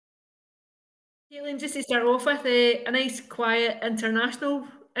Caitlin, just to start off with, a nice, quiet, international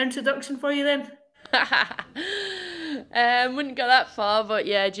introduction for you then. Wouldn't go that far, but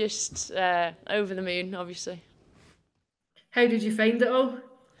yeah, just over the moon, obviously. How did you find it all?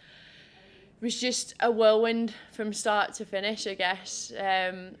 It was just a whirlwind from start to finish, I guess.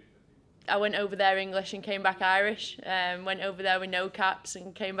 I went over there English and came back Irish. Went over there with no caps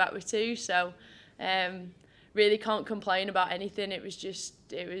and came back with two. So, um, really can't complain about anything. It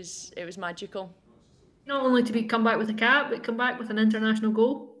was magical. Not only to be come back with a cap, but come back with an international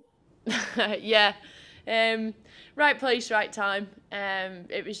goal. Yeah. Um, right place, right time.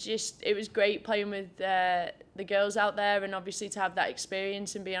 It was great playing with the girls out there, and obviously to have that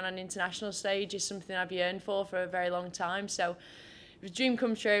experience and be on an international stage is something I've yearned for a very long time. So it was a dream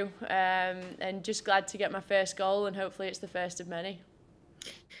come true, and just glad to get my first goal, and hopefully it's the first of many.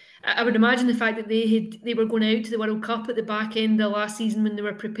 I would imagine the fact that they were going out to the World Cup at the back end of last season when they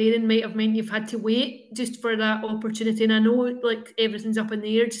were preparing might have meant you've had to wait just for that opportunity. And I know like everything's up in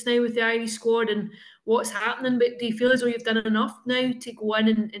the air just now with the Irish squad and what's happening, but do you feel as though you've done enough now to go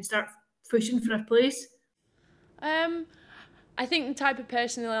in and start pushing for a place? Um, I think the type of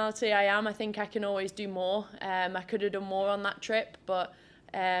personality I am, I think I can always do more. I could have done more on that trip, but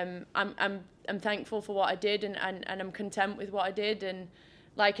I'm thankful for what I did, and I'm content with what I did. And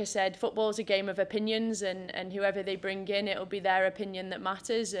like I said, football is a game of opinions, and whoever they bring in, it'll be their opinion that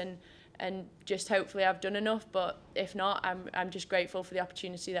matters. And just hopefully I've done enough. But if not, I'm just grateful for the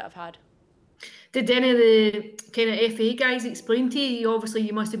opportunity that I've had. Did any of the kind of FA guys explain to you? Obviously,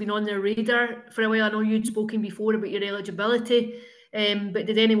 you must have been on their radar for a while. I know you'd spoken before about your eligibility, but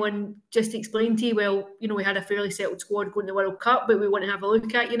did anyone just explain to you, well, we had a fairly settled squad going to the World Cup, but we want to have a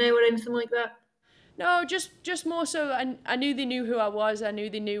look at you now or anything like that? No, just more so. I knew they knew who I was. I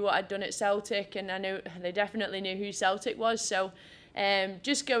knew they knew what I'd done at Celtic, and I knew they definitely knew who Celtic was. So,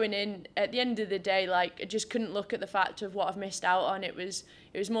 just going in at the end of the day, like I just couldn't look at the fact of what I've missed out on. It was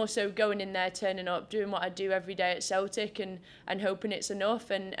more so going in there, turning up, doing what I do every day at Celtic, and hoping it's enough.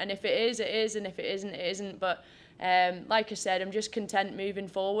 And if it is, it is, and if it isn't, it isn't. But like I said, I'm just content moving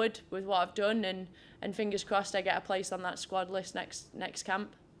forward with what I've done, and fingers crossed I get a place on that squad list next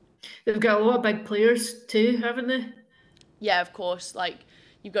camp. They've got a lot of big players too, haven't they? Yeah, of course. Like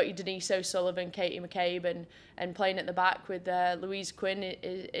you've got your Denise O'Sullivan, Katie McCabe, and playing at the back with Louise Quinn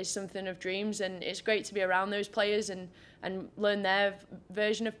is something of dreams, and it's great to be around those players and learn their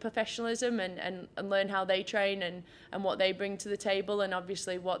version of professionalism and learn how they train and what they bring to the table, and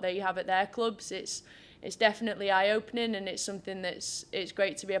obviously what they have at their clubs. It's definitely eye opening, and it's something it's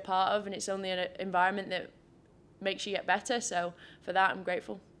great to be a part of, and it's only an environment that makes you get better. So for that, I'm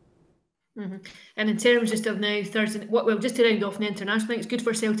grateful. hmm And in terms just of now Thursday, well, just to round off the international thing, it's good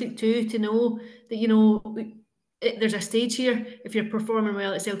for Celtic too to know that there's a stage here. If you're performing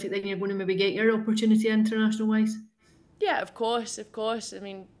well at Celtic, then you're going to maybe get your opportunity international wise. Yeah, of course, of course. I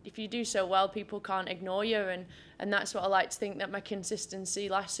mean, if you do so well, people can't ignore you, and that's what I like to think that my consistency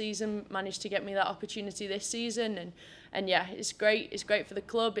last season managed to get me that opportunity this season, and yeah, it's great. It's great for the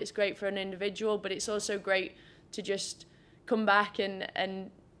club. It's great for an individual, but it's also great to just come back and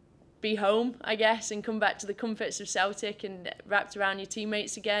be home, I guess, and come back to the comforts of Celtic and wrapped around your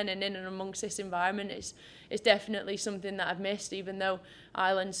teammates again and in and amongst this environment. It's definitely something that I've missed, even though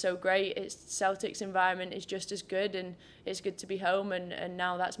Ireland's so great. It's Celtic's environment is just as good, and it's good to be home, and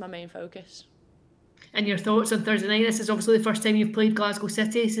now that's my main focus. And your thoughts on Thursday night? This is obviously the first time you've played Glasgow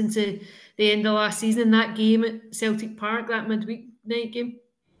City since the end of last season. That game at Celtic Park, that midweek night game.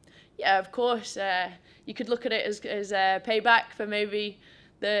 Yeah, of course. You could look at it as payback for maybe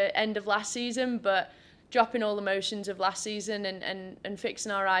the end of last season, but dropping all the motions of last season and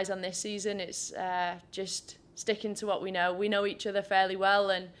fixing our eyes on this season, it's just sticking to what we know. We know each other fairly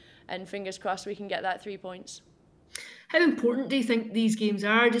well, and fingers crossed we can get that 3 points. How important do you think these games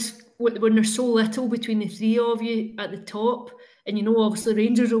are? Just when there's so little between the three of you at the top, and obviously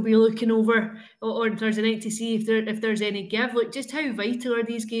Rangers will be looking over on Thursday night to see if there's any give. Like, just how vital are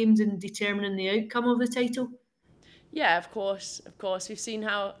these games in determining the outcome of the title? Yeah, of course, of course. We've seen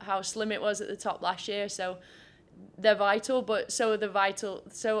how slim it was at the top last year, so they're vital, but so are the vital.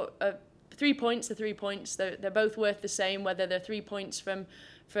 So 3 points are 3 points. They're both worth the same, whether they're 3 points from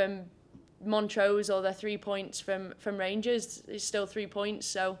Montrose or they're 3 points from Rangers. It's still 3 points.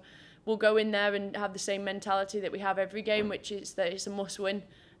 So we'll go in there and have the same mentality that we have every game, which is that it's a must win.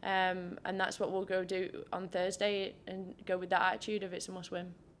 And that's what we'll go do on Thursday, and go with that attitude of it's a must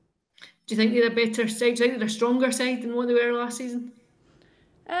win. Do you think they're a better side? Do you think they're a stronger side than what they were last season?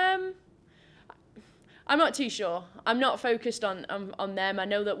 Um, I'm not too sure. I'm not focused on them. I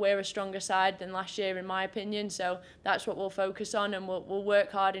know that we're a stronger side than last year, in my opinion, so that's what we'll focus on, and we'll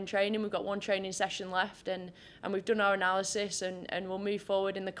work hard in training. We've got one training session left, and we've done our analysis, and we'll move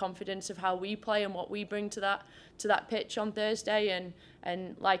forward in the confidence of how we play and what we bring to that pitch on Thursday.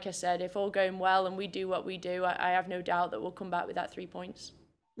 And like I said, if all going well and we do what we do, I have no doubt that we'll come back with that 3 points.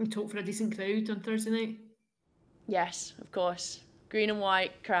 And hope for a decent crowd on Thursday night. Yes, of course. Green and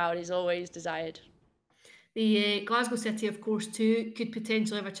white crowd is always desired. The Glasgow City, of course, too, could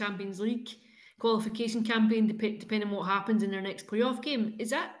potentially have a Champions League qualification campaign depending on what happens in their next playoff game. Is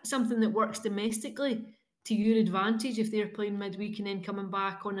that something that works domestically to your advantage if they're playing midweek and then coming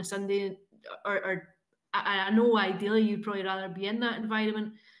back on a Sunday? Or I know ideally you'd probably rather be in that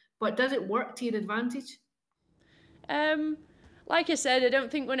environment, but does it work to your advantage? Like I said, I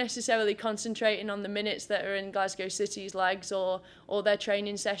don't think we're necessarily concentrating on the minutes that are in Glasgow City's legs or their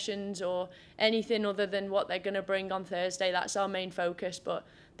training sessions or anything other than what they're going to bring on Thursday. That's our main focus. But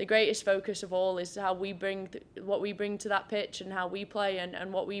the greatest focus of all is how we bring what we bring to that pitch and how we play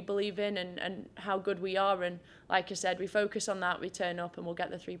and what we believe in and how good we are. And like I said, we focus on that, we turn up and we'll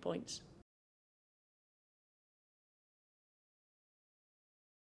get the 3 points.